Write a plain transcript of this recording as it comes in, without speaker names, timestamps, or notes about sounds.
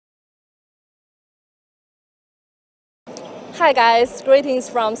Hi guys, greetings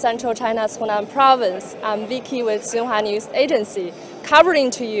from Central China's Hunan province. I'm Vicky with Xinhua News Agency, covering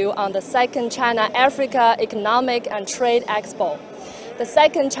to you on the second China-Africa Economic and Trade Expo. The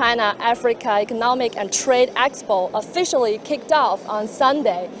second China-Africa Economic and Trade Expo officially kicked off on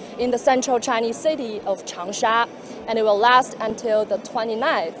Sunday in the central Chinese city of Changsha, and it will last until the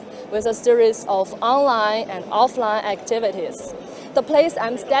 29th with a series of online and offline activities. The place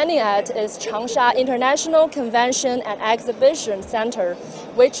I'm standing at is Changsha International Convention and Exhibition Center,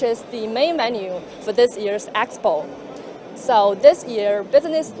 which is the main venue for this year's Expo. So this year,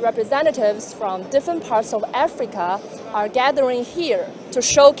 business representatives from different parts of Africa are gathering here to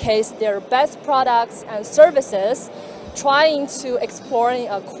showcase their best products and services, trying to explore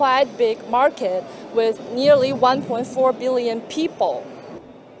a quite big market with nearly 1.4 billion people.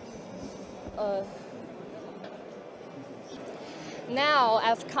 Now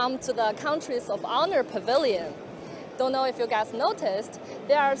I've come to the Countries of Honor Pavilion. Don't know if you guys noticed,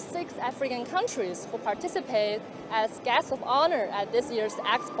 there are 6 African countries who participate as guests of honor at this year's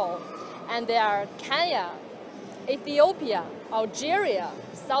Expo. And they are Kenya, Ethiopia, Algeria,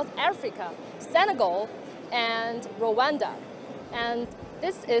 South Africa, Senegal, and Rwanda. And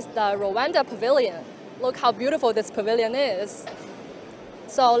this is the Rwanda Pavilion. Look how beautiful this pavilion is.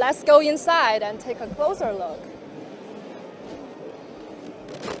 So let's go inside and take a closer look.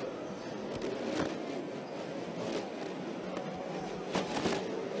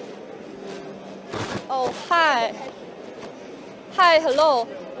 Oh, hi. Hi, hello.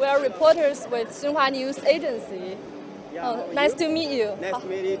 We are reporters with Xinhua News Agency. Yeah, nice to meet you. Nice to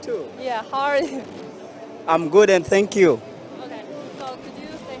meet you too. Yeah, how are you? I'm good and thank you. Okay, so could you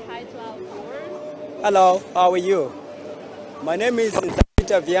say hi to our viewers? Hello, how are you? My name is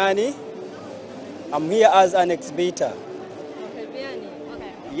Exhibitor Vianney. I'm here as an exhibitor. Okay, Vianney.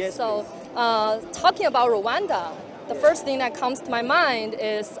 Okay. Yes. So, talking about Rwanda, the first thing that comes to my mind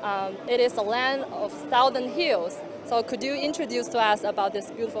is it is a land of 1,000 hills. So could you introduce to us about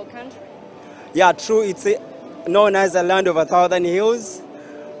this beautiful country? Yeah, true. It's known as the land of 1,000 hills.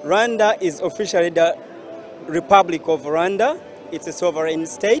 Rwanda is officially the Republic of Rwanda. It's a sovereign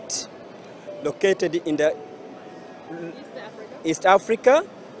state located in the East Africa.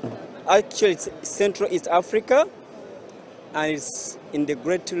 Actually, it's Central East Africa, and it's in the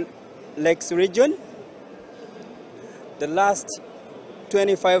Great Lakes region. The last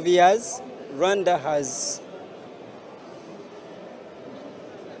 25 years, Rwanda has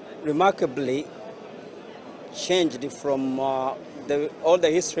remarkably changed from all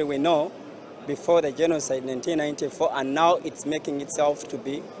the history we know before the genocide in 1994, and now it's making itself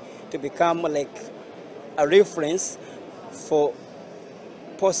to become like a reference for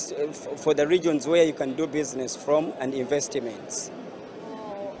the regions where you can do business from and investments.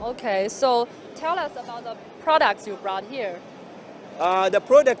 Oh, okay. So tell us about the products you brought here. The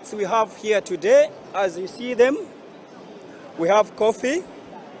products we have here today, as you see them, we have coffee.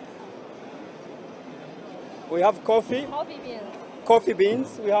 We have coffee. Coffee beans. Coffee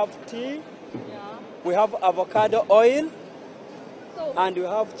beans. We have tea. Yeah. We have avocado oil. So, and we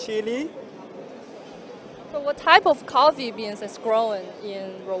have chili. So what type of coffee beans is grown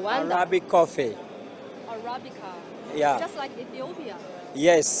in Rwanda? Arabic coffee. Arabica. Yeah. Just like Ethiopia.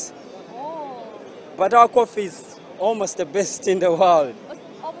 Yes. Oh. But our coffee is almost the best in the world. It's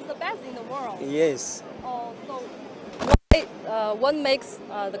almost the best in the world. Yes. Oh, so what makes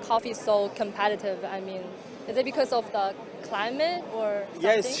the coffee so competitive? I mean, is it because of the climate or something?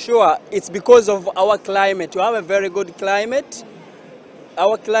 Yes, sure. It's because of our climate. We have a very good climate.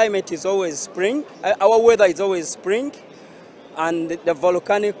 Our climate is always spring. Our weather is always spring. And the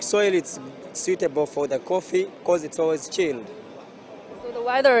volcanic soil is suitable for the coffee because it's always chilled. So the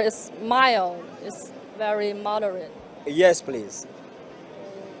weather is mild. It's very moderate. Yes, please.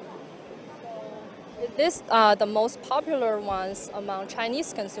 Is this the most popular ones among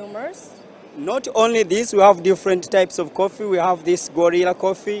Chinese consumers? Not only this, we have different types of coffee. We have this gorilla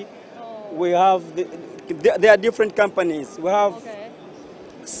coffee. Oh. We have, there are different companies. We have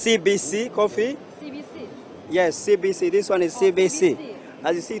CBC coffee. CBC? Yes, CBC. This one is CBC. CBC.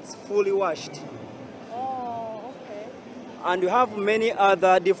 As you see, it's fully washed. Oh, okay. And we have many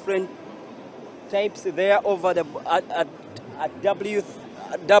other different types there over the at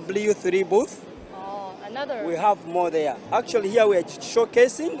W3 booth. Oh, another. We have more there. Actually, here we are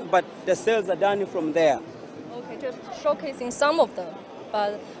showcasing, but the sales are done from there. Okay, just showcasing some of them,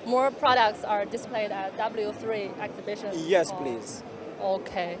 but more products are displayed at W3 exhibition. Yes, please.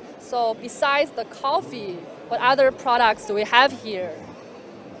 Okay. So besides the coffee, what other products do we have here?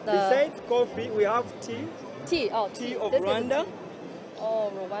 Besides coffee, we have tea. Tea. Oh, tea of this Rwanda.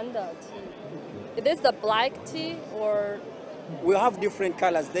 Oh, Rwanda tea. Is this the black tea or We have different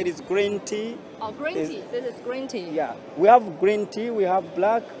colors. There is green tea. Oh, green tea. This is green tea. Yeah, we have green tea, we have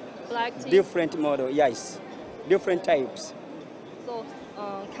black. Black tea. Different model, yes. Different types. So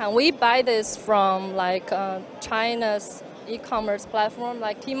can we buy this from like China's e-commerce platform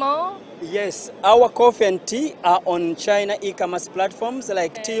like Tmall? Yes, our coffee and tea are on China e-commerce platforms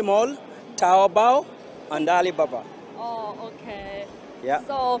like Tmall, Taobao, and Alibaba. Oh, okay. Yeah.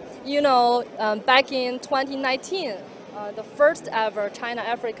 So, back in 2019, the first ever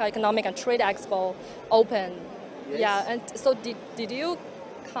China-Africa Economic and Trade Expo opened. Yes. Yeah, and so did you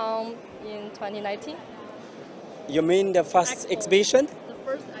come in 2019? You mean the first exhibition? The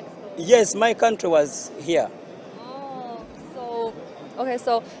first expo. Yes, my country was here. Oh, so okay.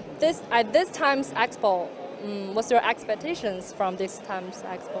 So at this time's expo, what's your expectations from this time's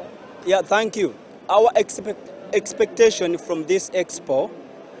expo? Yeah, thank you. Our expectation from this expo,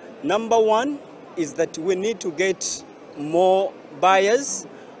 number one, is that we need to get more buyers,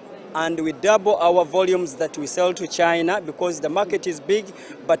 and we double our volumes that we sell to China because the market is big,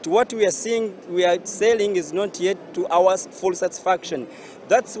 but what we are selling is not yet to our full satisfaction.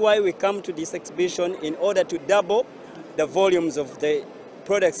 That's why we come to this exhibition in order to double the volumes of the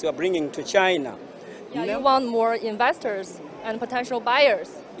products we are bringing to China. Yeah, you want more investors and potential buyers.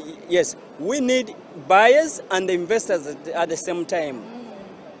 Yes, we need buyers and investors at the same time.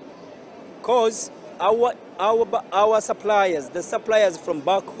 Because our suppliers, the suppliers from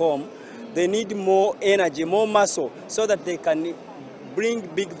back home, they need more energy, more muscle, so that they can bring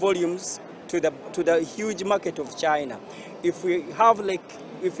big volumes to the huge market of China. If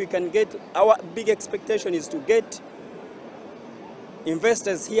we can get, our big expectation is to get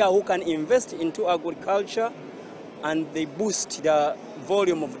investors here who can invest into agriculture, and they boost the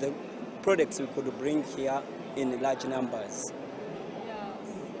volume of the products we could bring here in large numbers.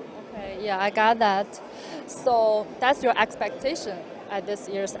 Okay, yeah, I got that. So that's your expectation at this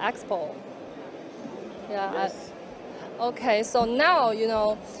year's Expo. Yeah. Yes. Okay, so now,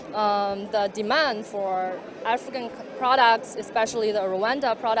 the demand for African products, especially the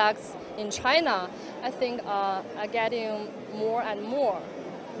Rwanda products in China, I think are getting more and more,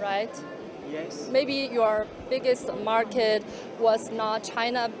 right? Yes. Maybe your biggest market was not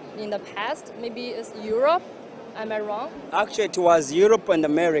China in the past, maybe it's Europe. Am I wrong? Actually, it was Europe and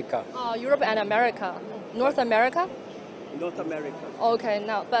America. Oh, Europe and America. North America? North America. Okay,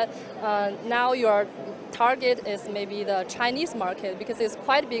 now your target is maybe the Chinese market, because it's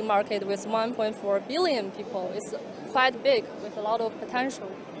quite a big market with 1.4 billion people. It's quite big with a lot of potential.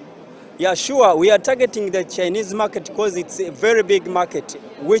 Yeah, sure. We are targeting the Chinese market because it's a very big market,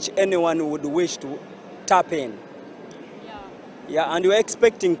 which anyone would wish to tap in. Yeah, and we're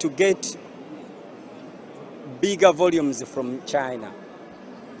expecting to get bigger volumes from China.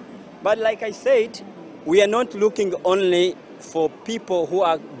 But like I said, we are not looking only for people who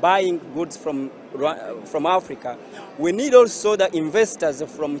are buying goods from Africa. We need also the investors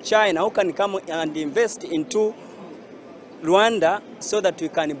from China who can come and invest into Rwanda, so that we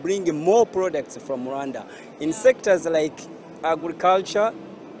can bring more products from Rwanda in sectors like agriculture,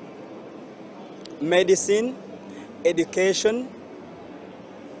 medicine, education,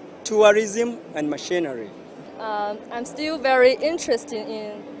 tourism, and machinery. I'm still very interested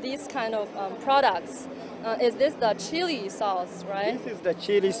in these kind of products. Is this the chili sauce, right? This is the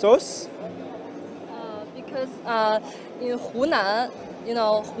chili sauce. Because in Hunan,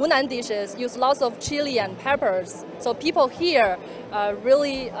 Hunan dishes use lots of chili and peppers. So people here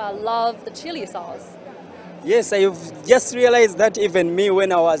really love the chili sauce. Yes, I've just realized that even me,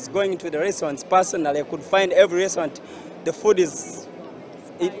 when I was going to the restaurants personally, I could find every restaurant, the food is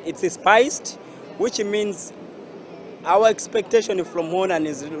it's spiced, which means our expectation from Hunan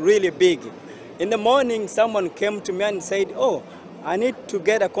is really big. In the morning, someone came to me and said, "Oh, I need to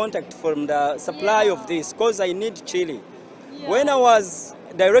get a contact from the supply of this because I need chili." Yeah. When I was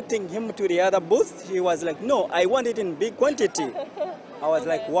directing him to the other booth, he was like, "No, I want it in big quantity." I was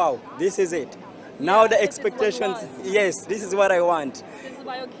like, "Wow, this is it." Now the expectations, yes, this is what I want. This is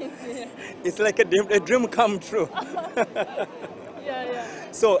why you came here. It's like a dream come true. Yeah.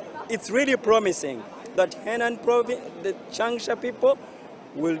 So it's really promising that Henan province, the Changsha people,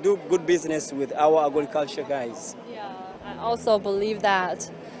 will do good business with our agriculture guys. Yeah, I also believe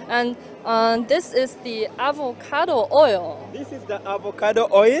that. And this is the avocado oil. This is the avocado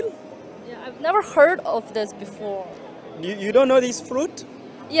oil? Yeah, I've never heard of this before. You don't know this fruit?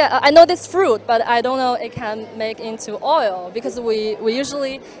 Yeah, I know this fruit, but I don't know it can make into oil, because we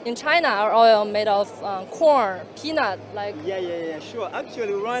usually, in China, our oil made of corn, peanut, like... Yeah, sure.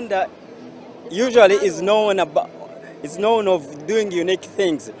 Actually, Rwanda usually is known of doing unique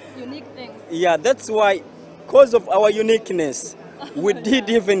things. Unique things. Yeah, that's why because of our uniqueness, we did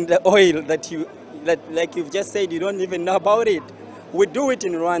even the oil that like you've just said, you don't even know about it. We do it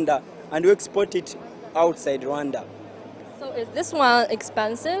in Rwanda and we export it outside Rwanda. So is this one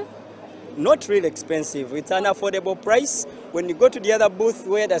expensive? Not really expensive. It's an affordable price. When you go to the other booth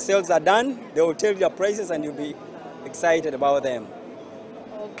where the sales are done, they will tell you the prices and you'll be excited about them.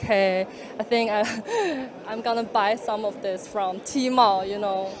 Okay, I think I'm gonna buy some of this from Tmall, you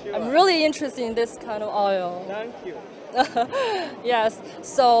know. Sure. I'm really interested in this kind of oil. Thank you. Yes,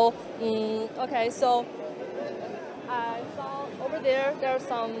 so, okay, so I saw over there are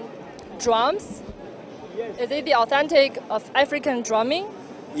some drums. Yes. Is it the authentic of African drumming?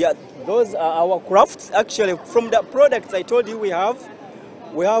 Yeah, those are our crafts. Actually, from the products I told you we have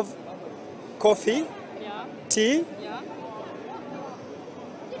coffee, Yeah, tea, yeah.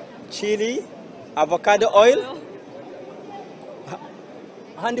 chili, avocado oil,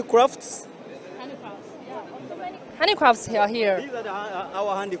 handicrafts. Handicrafts, yeah. So many handicrafts here. These are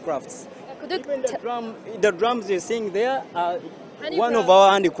our handicrafts. Could you Even the drums you're seeing there are one Handicraft. of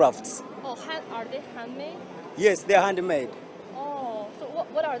our handicrafts. Oh, are they handmade? Yes, they're handmade. Oh, so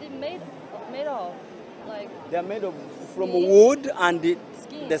what are they made of? Like, They're made from Skin? wood and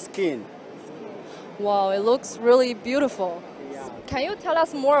Skin. the skin. wow, it looks really beautiful. Yeah. Can you tell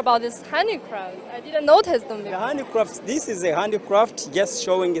us more about this handicraft? I didn't notice them The before. handicrafts, this is a handicraft just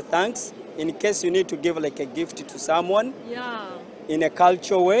showing thanks in case you need to give like a gift to someone Yeah. in a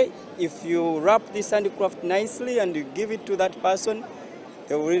cultural way. If you wrap this handicraft nicely and you give it to that person,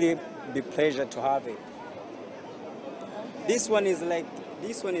 they will really be pleasure to have it. This one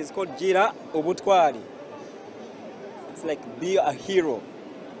is called Jira Ubutwari. It's like be a hero.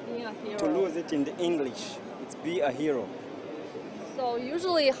 Being a hero. To lose it in the English, it's be a hero. So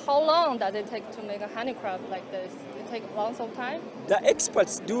usually, how long does it take to make a handicraft like this? It take lots of time? The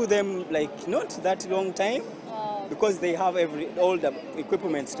experts do them like not that long time because they have all the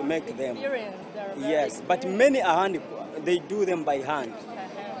equipments to make them. Experience. They're very Yes, but experienced. many are they do them by hand.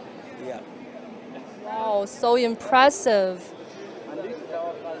 Yeah. Wow, so impressive. And this is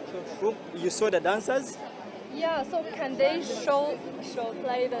our cultural group. You saw the dancers? Yeah, so can they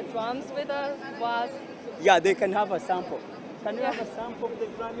play the drums with us? Yeah, they can have a sample. Can you have a sample of the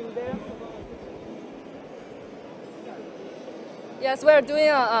drumming there? Yes, we're doing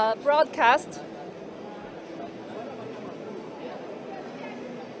a broadcast.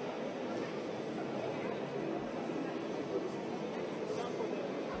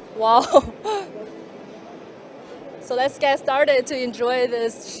 Wow. So let's get started to enjoy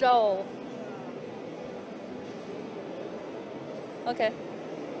this show. Okay.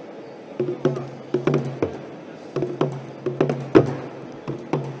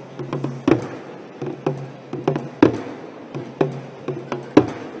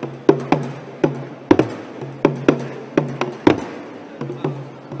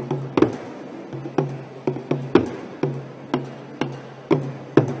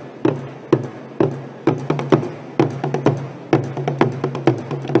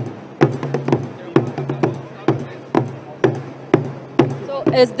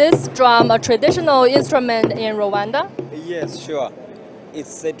 Is this drum a traditional instrument in Rwanda? Yes, sure.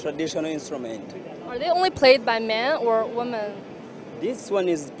 It's a traditional instrument. Are they only played by men or women? This one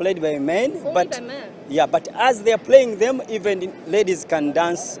is played by men, Only by men? yeah, but as they're playing them, even ladies can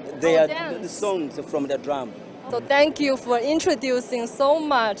dance their dance. songs from the drum. So thank you for introducing so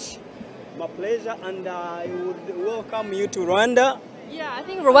much. My pleasure, and I would welcome you to Rwanda. Yeah, I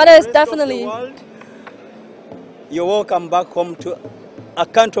think Rwanda is Rest of the definitely. world. You're welcome back home to a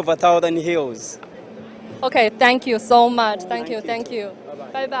country of 1,000 hills. Okay, thank you so much. Thank you, you. thank you.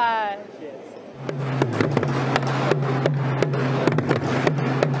 Bye-bye. Bye-bye.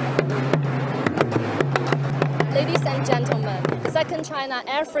 Ladies and gentlemen, Second China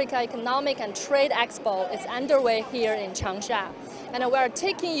Africa Economic and Trade Expo is underway here in Changsha. And we are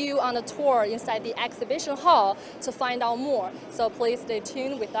taking you on a tour inside the exhibition hall to find out more. So please stay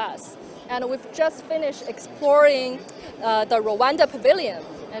tuned with us. And we've just finished exploring the Rwanda pavilion.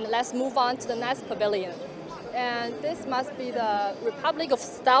 And let's move on to the next pavilion. And this must be the Republic of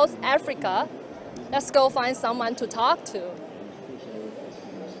South Africa. Let's go find someone to talk to.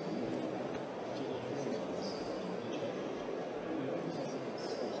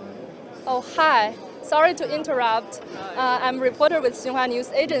 Oh, hi. Sorry to interrupt. I'm a reporter with Xinhua News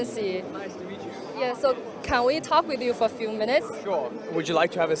Agency. Nice to meet you. Yeah, so can we talk with you for a few minutes? Sure. Would you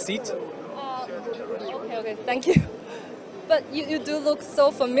like to have a seat? Okay, thank you. But you do look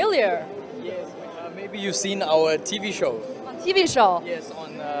so familiar. Yes. Maybe you've seen our TV show. On TV show? Yes,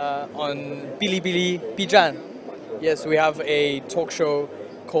 on Bilibili Bijan. Yes, we have a talk show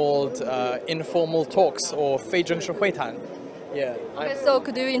called informal talks or 非正式会谈. Yeah. Okay, so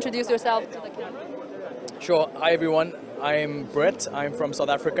could you introduce yourself to the camera? Sure. Hi everyone. I'm Brett. I'm from South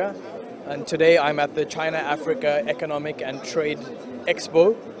Africa, and today I'm at the China-Africa Economic and Trade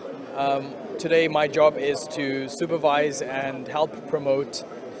Expo. Today my job is to supervise and help promote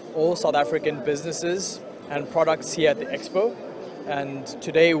all South African businesses and products here at the Expo. And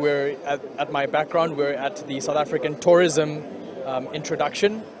today we're at my background, we're at the South African Tourism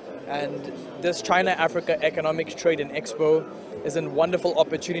introduction. And this China-Africa Economic Trade and Expo is a wonderful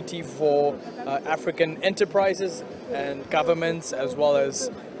opportunity for African enterprises and governments, as well as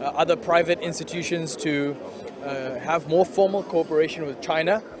other private institutions, to have more formal cooperation with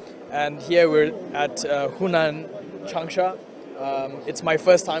China. And here we're at Hunan, Changsha. It's my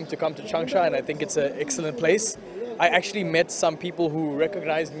first time to come to Changsha, and I think it's an excellent place. I actually met some people who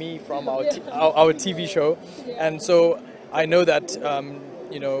recognized me from our TV show, and so I know that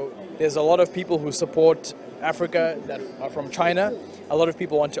you know, there's a lot of people who support Africa that are from China. A lot of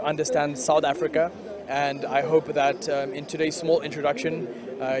people want to understand South Africa, and I hope that in today's small introduction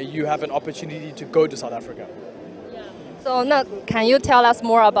you have an opportunity to go to South Africa. So now, can you tell us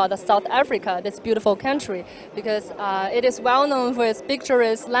more about South Africa, this beautiful country? Because it is well known for its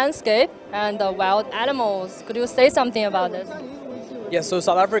picturesque landscape and the wild animals. Could you say something about this? Yes, so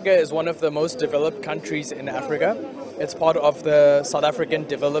South Africa is one of the most developed countries in Africa. It's part of the South African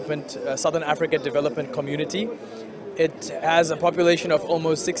development, Southern Africa Development Community. It has a population of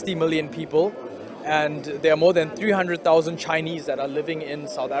almost 60 million people, and there are more than 300,000 Chinese that are living in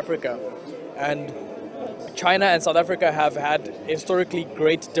South Africa. And China and South Africa have had historically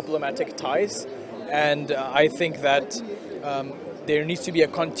great diplomatic ties, and I think that there needs to be a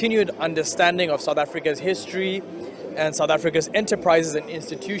continued understanding of South Africa's history and South Africa's enterprises and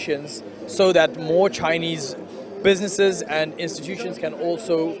institutions, so that more Chinese businesses and institutions can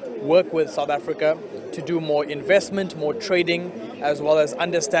also work with South Africa to do more investment, more trading, as well as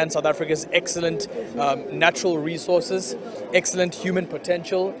understand South Africa's excellent natural resources, excellent human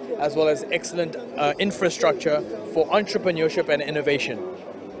potential, as well as excellent infrastructure for entrepreneurship and innovation.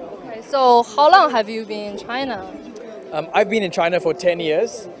 Okay, so how long have you been in China? I've been in China for 10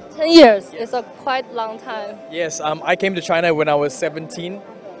 years. 10 years, it's a quite long time. Yes, I came to China when I was 17,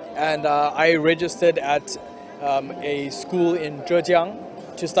 and I registered at a school in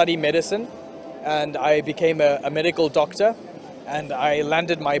Zhejiang to study medicine, and I became a medical doctor, and I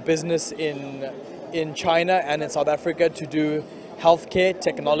landed my business in China and in South Africa to do healthcare,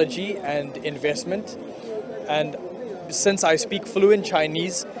 technology and investment. And since I speak fluent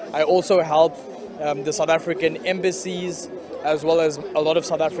Chinese, I also help the South African embassies, as well as a lot of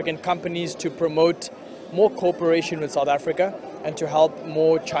South African companies, to promote more cooperation with South Africa and to help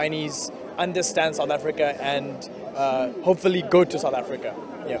more Chinese understand South Africa and hopefully go to South Africa.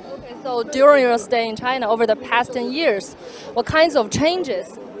 Yeah. Okay, so during your stay in China over the past 10 years, what kinds of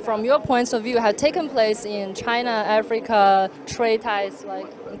changes from your points of view have taken place in China-Africa trade ties, like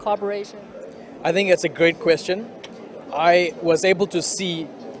in cooperation? I think it's a great question. I was able to see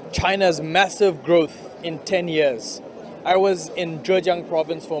China's massive growth in 10 years. I was in Zhejiang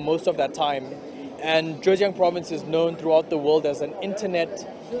province for most of that time, and Zhejiang province is known throughout the world as an internet,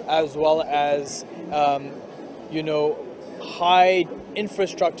 as well as you know, high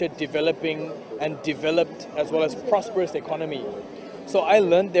infrastructure developing and developed, as well as prosperous economy. So I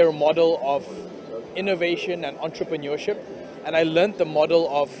learned their model of innovation and entrepreneurship, and I learned the model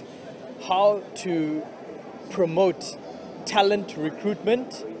of how to promote talent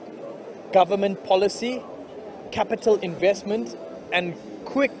recruitment, government policy, capital investment, and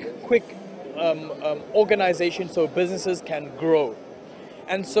quick organization so businesses can grow.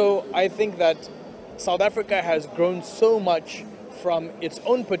 And so I think that South Africa has grown so much from its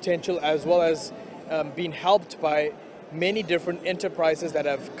own potential, as well as being helped by many different enterprises that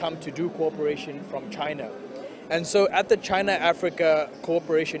have come to do cooperation from China. And so at the China-Africa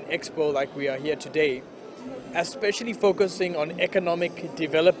Cooperation Expo, like we are here today, especially focusing on economic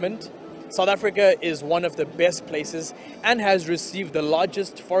development, South Africa is one of the best places and has received the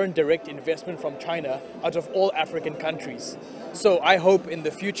largest foreign direct investment from China out of all African countries. So I hope in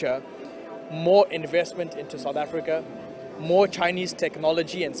the future, more investment into South Africa, more Chinese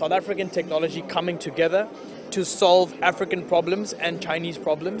technology and South African technology coming together to solve African problems and Chinese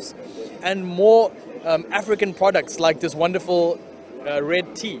problems, and more African products like this wonderful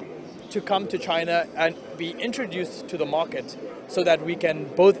red tea to come to China and be introduced to the market, so that we can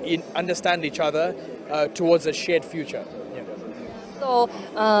both understand each other towards a shared future. Yeah. So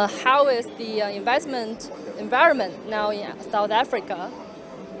how is the investment environment now in South Africa?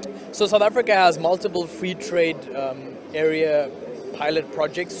 So South Africa has multiple free trade area pilot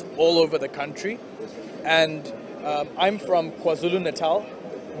projects all over the country. And I'm from KwaZulu-Natal.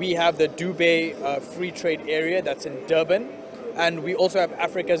 We have the Dubai Free Trade Area that's in Durban. And we also have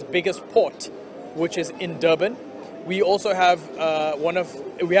Africa's biggest port, which is in Durban. We also have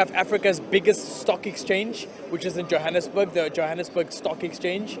Africa's biggest stock exchange, which is in Johannesburg, the Johannesburg Stock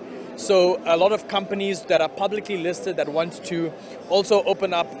Exchange. So a lot of companies that are publicly listed that want to also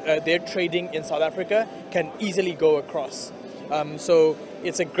open up their trading in South Africa can easily go across. So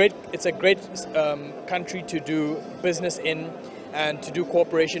it's a great country to do business in and to do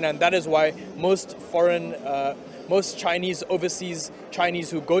cooperation, and that is why most Chinese, overseas Chinese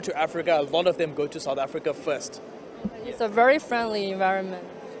who go to Africa, a lot of them go to South Africa first. It's a very friendly environment.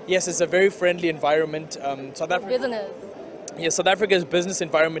 Yes, it's a very friendly environment. South Africa. Business. Yes, South Africa's business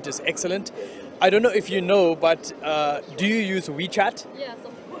environment is excellent. I don't know if you know, but do you use WeChat? Yes,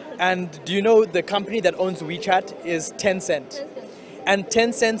 of course. And do you know the company that owns WeChat is Tencent? And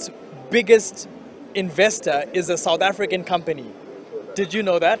Tencent's biggest investor is a South African company. Did you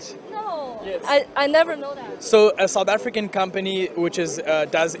know that? No, Yes. I never know that. So a South African company which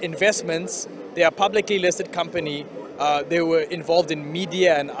does investments, they are a publicly listed company, they were involved in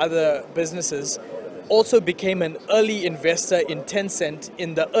media and other businesses, also became an early investor in Tencent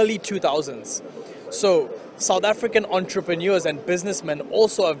in the early 2000s. So South African entrepreneurs and businessmen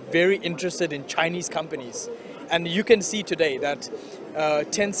also are very interested in Chinese companies. And you can see today that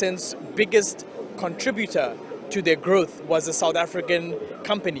Tencent's biggest contributor to their growth was a South African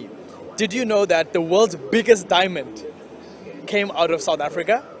company. Did you know that the world's biggest diamond came out of South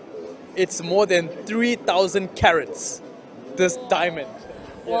Africa? It's more than 3,000 carats, this diamond.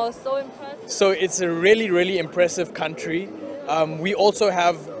 Wow, so impressive. So it's a really, really impressive country. We also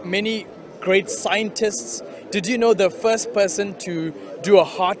have many great scientists. Did you know the first person to do a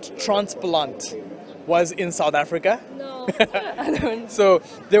heart transplant was in South Africa? No, I don't. So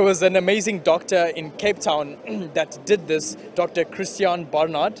there was an amazing doctor in Cape Town that did this, Dr. Christian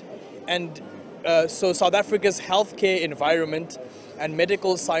Barnard. And so South Africa's healthcare environment and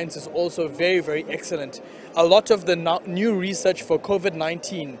medical science is also very, very excellent. A lot of the new research for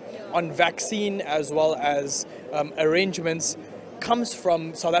COVID-19 on vaccine as well as arrangements comes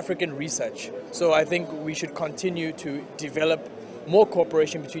from South African research. So I think we should continue to develop more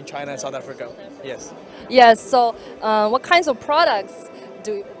cooperation between China and South Africa. Yes. Yes, so what kinds of products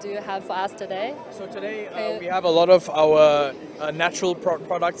do you have for us today? So today we have a lot of our natural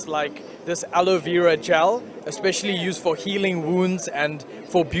products like this aloe vera gel, especially used for healing wounds and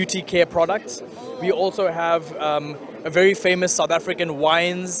for beauty care products. We also have a very famous South African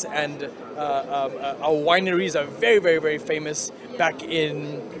wines, and our wineries are very, very, very famous back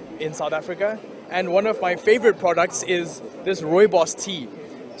in South Africa. And one of my favorite products is this rooibos tea.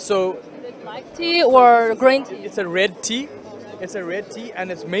 So Black tea or green tea? it's a red tea. It's a red tea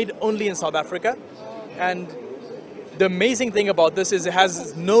and it's made only in South Africa. And the amazing thing about this is it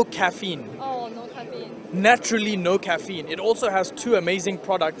has no caffeine. Oh, no caffeine. Naturally no caffeine. It also has two amazing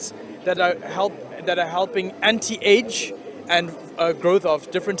products that are helping anti-age and growth of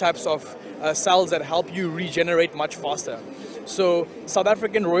different types of cells that help you regenerate much faster. So South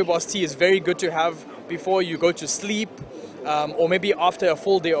African rooibos tea is very good to have before you go to sleep, or maybe after a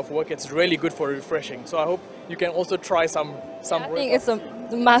full day of work. It's really good for refreshing. So I hope you can also try some. I think it's a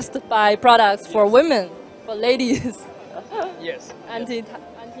must-buy product for women, for ladies. Yes.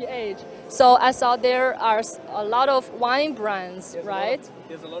 Anti-age. So I saw there are a lot of wine brands, right?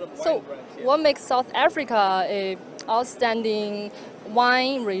 There's a lot of wine So brands. Yeah. what makes South Africa a outstanding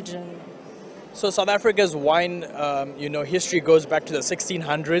wine region? So South Africa's wine, history goes back to the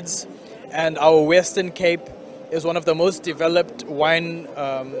 1600s, and our Western Cape is one of the most developed wine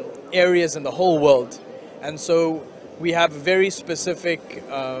areas in the whole world. And so we have very specific,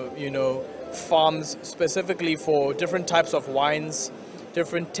 farms specifically for different types of wines,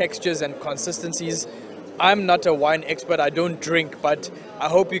 different textures and consistencies. I'm not a wine expert, I don't drink, but I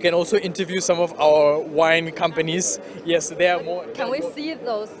hope you can also interview some of our wine companies. Yes, they are more... Can we see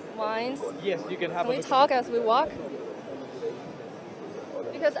those wines? Yes, you can have Can a we look. talk as we walk?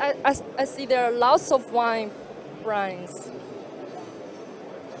 Because I see there are lots of wine brands.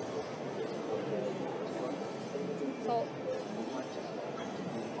 So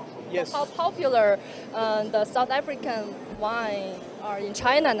Yes. how popular the South African wine are in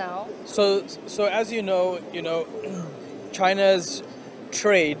China now? So as you know, China's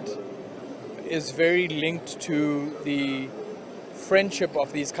trade is very linked to the friendship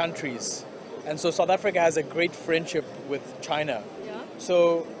of these countries. And so South Africa has a great friendship with China. Yeah.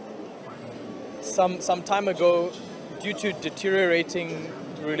 So some time ago, due to deteriorating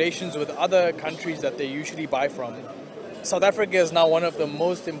relations with other countries that they usually buy from, South Africa is now one of the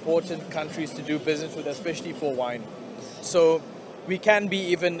most important countries to do business with, especially for wine. So we can be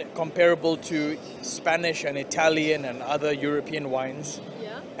even comparable to Spanish and Italian and other European wines.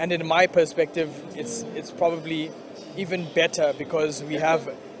 Yeah. And in my perspective, it's probably even better because we have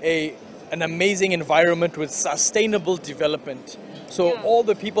an amazing environment with sustainable development. So all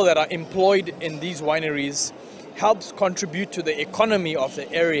the people that are employed in these wineries helps contribute to the economy of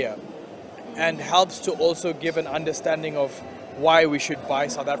the area and helps to also give an understanding of why we should buy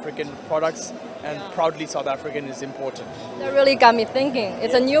South African products, and proudly South African is important. That really got me thinking.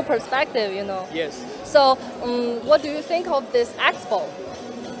 It's a new perspective, you know. Yes. So what do you think of this expo?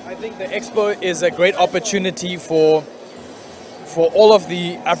 I think the Expo is a great opportunity for all of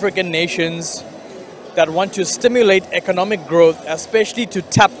the African nations that want to stimulate economic growth, especially to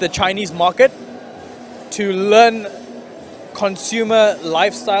tap the Chinese market, to learn consumer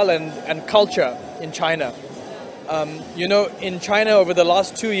lifestyle and culture in China. You know, in China over the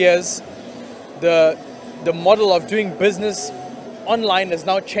last 2 years, the model of doing business online has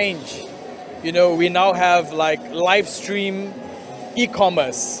now changed. You know, we now have like live stream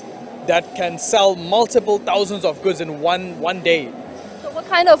e-commerce that can sell multiple thousands of goods in one day. So what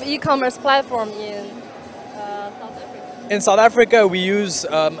kind of e-commerce platform in South Africa? In South Africa, we use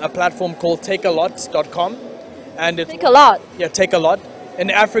a platform called takealot.com. And it's, Take a lot. Yeah, Take a Lot. In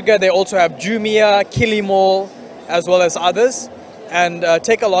Africa, they also have Jumia, Kilimall, as well as others. And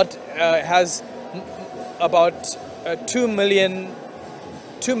Take a Lot has about 2 million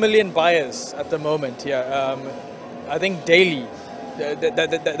buyers at the moment. Yeah, I think daily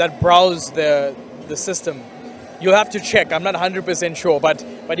that browse the system. You'll have to check. I'm not 100% sure,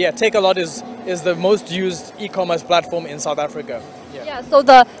 but yeah, Take a Lot is the most used e-commerce platform in South Africa. Yeah. So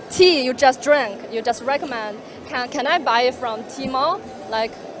the tea you just drank, you just recommend. Can I buy it from Tmall?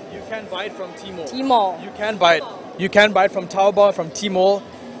 Like you can buy it from Tmall. Tmall. You can buy it. You can buy it from Taobao, from Tmall.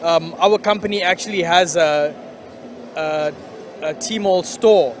 Our company actually has a Tmall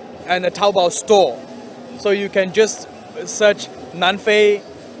store and a Taobao store, so you can just search Nanfei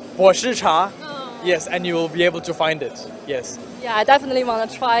Bo Shi Cha. Yes, and you will be able to find it. Yes. Yeah, I definitely want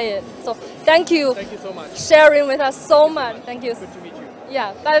to try it. So thank you. Thank you so much. Sharing with us so much. Thank you. Good to meet you.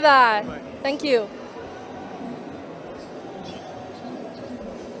 Yeah. Bye bye. Bye. Thank you.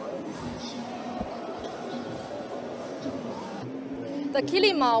 The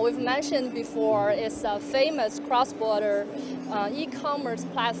Kilimall we've mentioned before is a famous cross-border e-commerce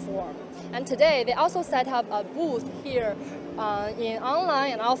platform. And today they also set up a booth here in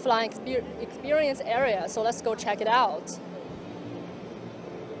online and offline experience area. So let's go check it out.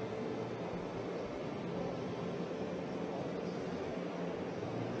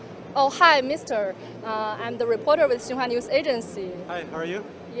 Oh, hi, mister. I'm the reporter with Xinhua News Agency. Hi, how are you?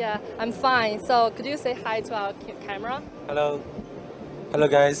 Yeah, I'm fine. So could you say hi to our camera? Hello. Hello,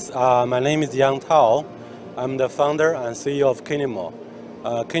 guys. My name is Yang Tao. I'm the founder and CEO of Kilimall.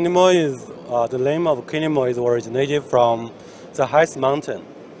 Kilimall is, the name of Kilimall is originated from the highest mountain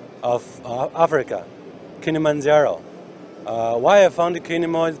of Africa, Kilimanjaro. Why I founded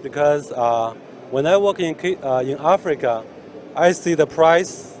Kilimall is because when I work in Africa, I see the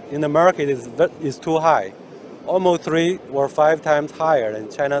price in the market is too high, almost 3 or 5 times higher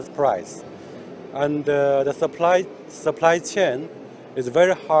than China's price. And the supply chain is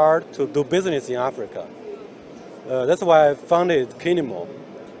very hard to do business in Africa. That's why I founded Kilimall.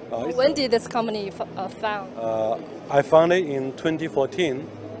 When did this company found? I founded in 2014,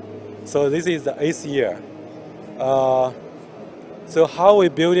 so this is the 8th year. So how we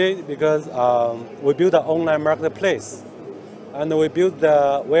build it? Because we build an online marketplace, and we build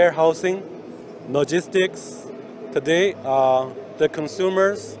the warehousing, logistics. Today, the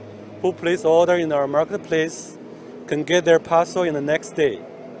consumers who place order in our marketplace can get their parcel in the next day.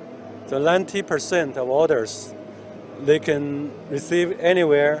 So 90% of orders they can receive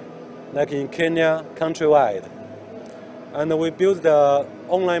anywhere, like in Kenya, countrywide. And we built the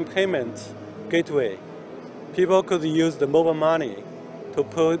online payment gateway. People could use the mobile money to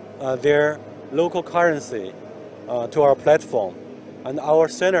put their local currency to our platform. And our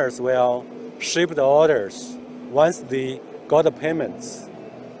sellers will ship the orders once they got the payments.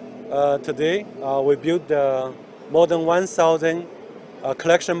 Today, we built more than 1,000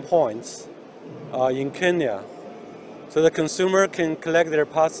 collection points in Kenya, so the consumer can collect their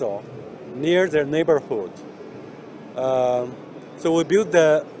parcel near their neighborhood. So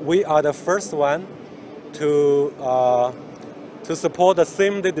we are the first one to support the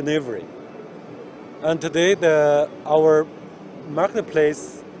same-day delivery. And today, our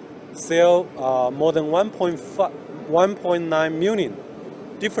marketplace sell more than 1.9 million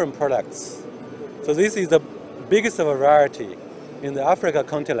different products. So this is the biggest variety in the Africa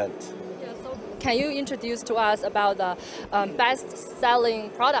continent. Yeah, so can you introduce to us about the best-selling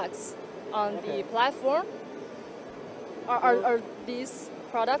products on the platform? Are these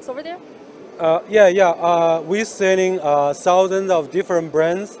products over there? We're selling thousands of different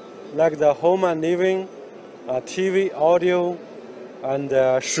brands like the home and living, TV, audio,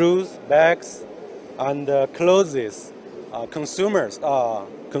 and shoes, bags, and clothes,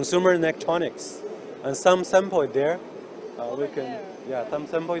 consumer electronics, and some sample there. Some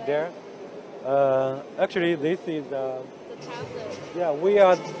sample there. Actually, this is The tablet. we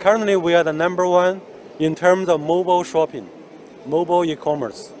are currently the #1 in terms of mobile shopping, mobile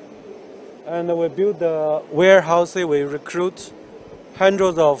e-commerce, and we build the warehouse. We recruit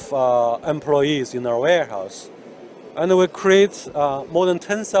hundreds of employees in our warehouse, and we create more than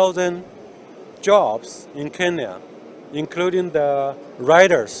 10,000 jobs in Kenya, including the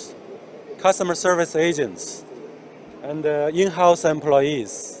riders, customer service agents, and in-house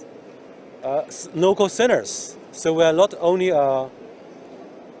employees, local centers. So we are not only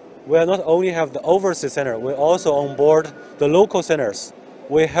have the overseas center, we also onboard the local centers.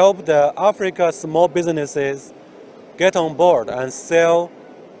 We help the Africa small businesses get on board and sell,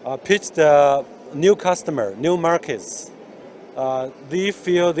 pitch the new customer, new markets. They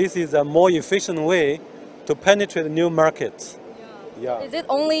feel this is a more efficient way to penetrate new markets. Yeah. Is it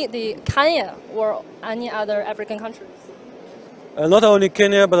only the Kenya or any other African countries? Not only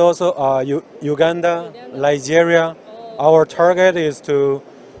Kenya, but also Uganda, Nigeria. Our target is to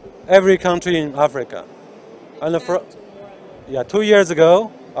every country in Africa. And 2 years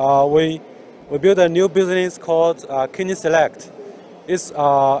ago, we built a new business called Kenya Select. It's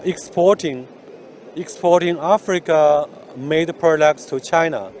exporting Africa-made products to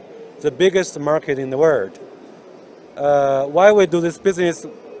China, the biggest market in the world. Why we do this business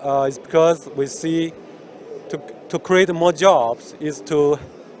is because we see to create more jobs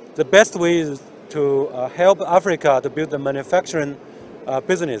the best way is to help Africa to build the manufacturing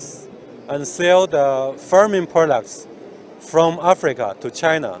business and sell the farming products from Africa to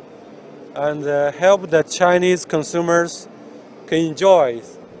China, and help the Chinese consumers can enjoy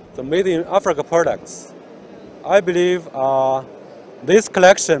the made in Africa products. I believe this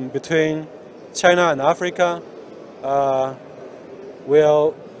collection between China and Africa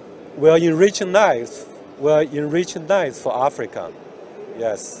will enrich life. Will enrich life for Africa.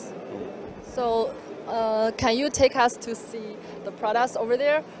 Yes. So, can you take us to see the products over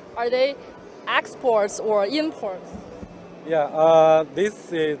there? Are they exports or imports? Yeah,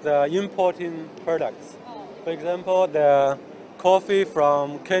 this is importing products. For example, the coffee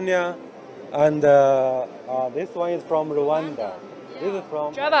from Kenya, and this one is from Rwanda. This is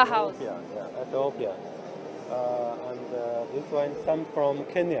from Java House. Ethiopia. And this one some from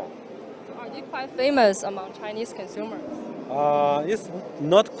Kenya. Are they quite famous among Chinese consumers? It's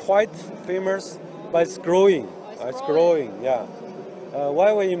not quite famous, but it's growing. It's growing, yeah.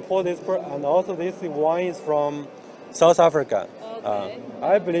 Why we import this, and also this wine is from South Africa. Okay.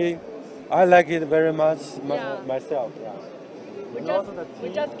 I believe I like it very much myself. Yeah. We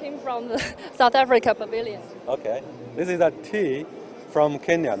just came from the South Africa pavilion. Okay, this is a tea from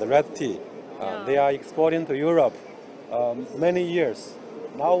Kenya, the red tea. They are exporting to Europe many years.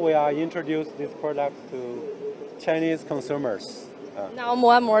 Now we are introduced this product to Chinese consumers. Now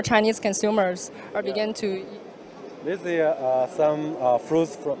more and more Chinese consumers are beginning to eat. This is some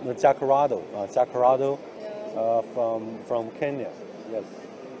fruits from the jacarado, from Kenya. Yes.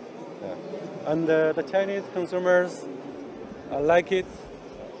 Yeah. And the Chinese consumers like it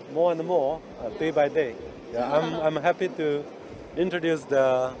more and more day by day. Yeah, I'm happy to introduce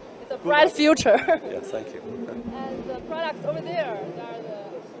the. It's a bright future. Yes, thank you. And the products over there, they are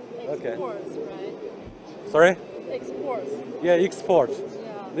the exports, right? Sorry? Exports. Yeah, export. Yeah.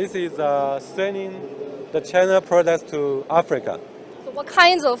 This is sending the China products to Africa. So what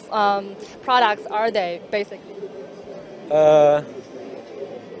kinds of products are they, basically?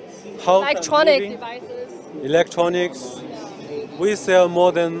 Electronic devices. Electronics. We sell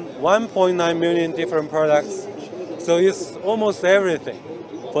more than 1.9 million different products. So it's almost everything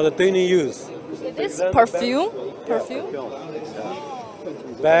for the daily use. Is this perfume? Perfume? Yeah.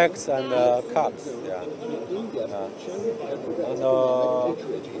 Bags and cups. Yeah. And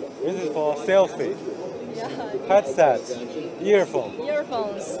this is for selfie. Yeah. Headsets,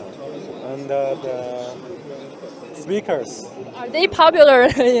 earphones, and the speakers. Are they popular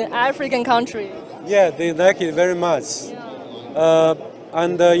in African countries? Yeah, they like it very much. Yeah.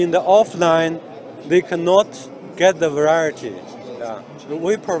 And in the offline, they cannot get the variety. Yeah.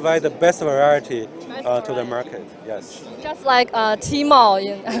 We provide the best variety to the market. Yes. Just like Tmall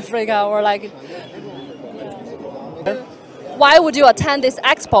in Africa, or like. why would you attend this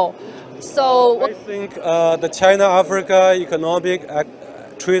expo? So I think the China-Africa Economic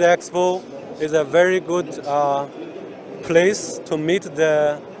Trade Expo is a very good place to meet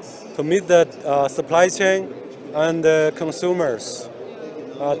the supply chain and the consumers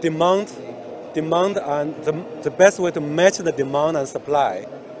demand and the best way to match the demand and supply.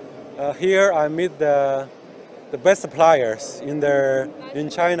 Here I meet the best suppliers in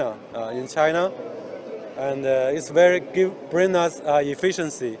China, and it's bring us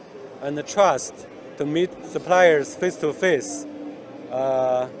efficiency and the trust to meet suppliers face to face,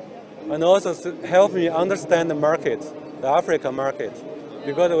 and also help me understand the market, the African market,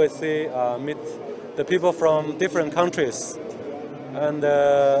 because we meet the people from different countries, and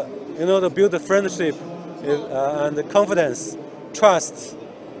to build the friendship and the confidence, trust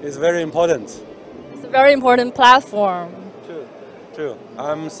is very important. It's a very important platform. True.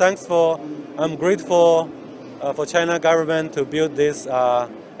 I'm grateful for China government to build this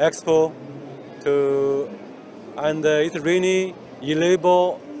expo, and it really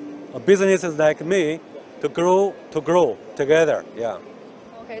enable businesses like me to grow together. Yeah.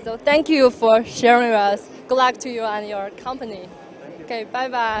 Okay, so thank you for sharing with us. Good luck to you and your company. Okay, bye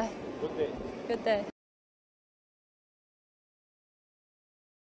bye. Good day. Good day.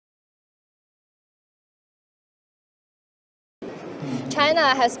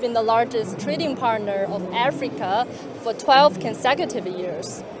 China has been the largest trading partner of Africa for 12 consecutive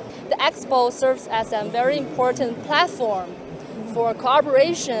years. The Expo serves as a very important platform for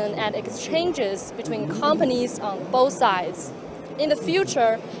cooperation and exchanges between companies on both sides. In the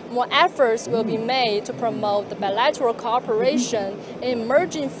future, more efforts will be made to promote the bilateral cooperation in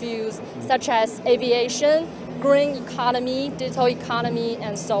emerging fields such as aviation, green economy, digital economy,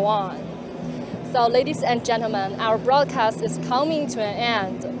 and so on. So ladies and gentlemen, our broadcast is coming to an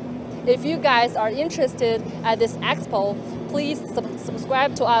end. If you guys are interested at this expo, please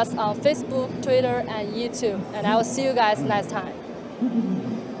subscribe to us on Facebook, Twitter, and YouTube. And I will see you guys next time.